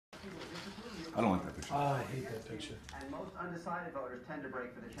I don't like that picture. Oh, I hate that picture. And most undecided voters tend to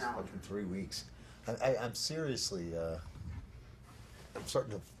break for the challenge. Fucking 3 weeks. I'm seriously, I'm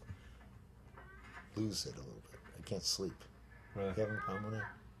starting to lose it a little bit. I can't sleep. Right. You having a problem with that?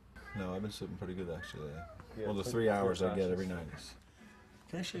 No, I've been sleeping pretty good actually. Yeah, well, the it's 3 like hours I get 4 every night is.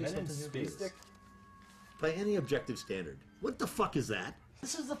 Can I show you Men in something? space stick? By any objective standard. What the fuck is that?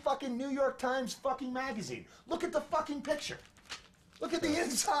 This is the fucking New York Times fucking magazine. Look at the fucking picture. Look at the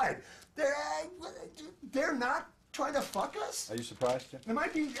inside. They're not trying to fuck us? Are you surprised, Jim? It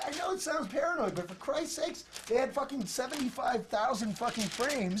might be, I know it sounds paranoid, but for Christ's sakes, they had fucking 75,000 fucking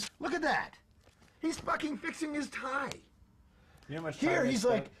frames. Look at that. He's fucking fixing his tie. You know how much Here, time he's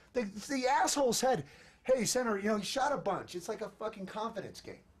like, the asshole said, hey, Senator, you know, he shot a bunch. It's like a fucking confidence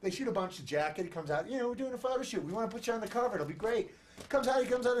game. They shoot a bunch of jacket, he comes out, you know, we're doing a photo shoot. We want to put you on the cover, it'll be great. He comes out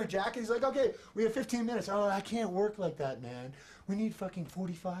in a jacket, he's like, okay, we have 15 minutes. Oh, I can't work like that, man. We need fucking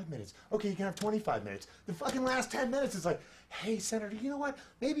 45 minutes. Okay, you can have 25 minutes. The fucking last 10 minutes is like, hey, Senator, you know what?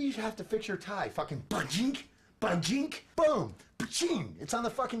 Maybe you should have to fix your tie. Fucking bajink, bajink, boom, paching. It's on the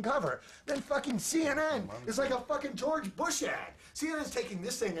fucking cover. Then fucking CNN is like a fucking George Bush ad. CNN's taking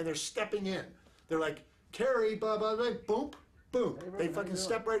this thing and they're stepping in. They're like, Kerry, blah, blah, blah, boom, boom. They fucking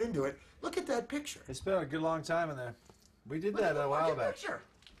step right into it. Look at that picture. They spent a good long time in there. We did Look at that the a while fucking back. picture.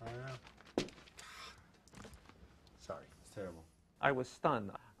 I know. Sorry. It's terrible. I was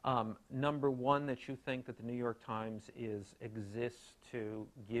stunned. Number one, that you think that the New York Times exists to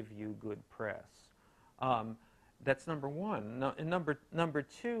give you good press. That's number one. No, and number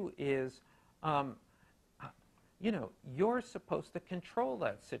two is, you know, you're supposed to control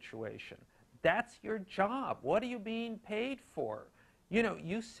that situation. That's your job. What are you being paid for? You know,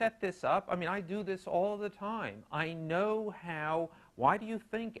 you set this up. I mean, I do this all the time. I know how. Why do you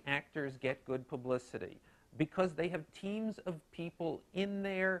think actors get good publicity? Because they have teams of people in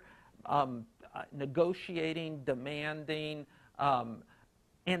there negotiating, demanding,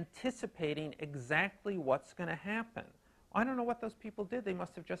 anticipating exactly what's going to happen. I don't know what those people did. They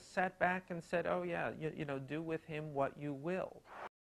must have just sat back and said, oh, yeah, you know, do with him what you will.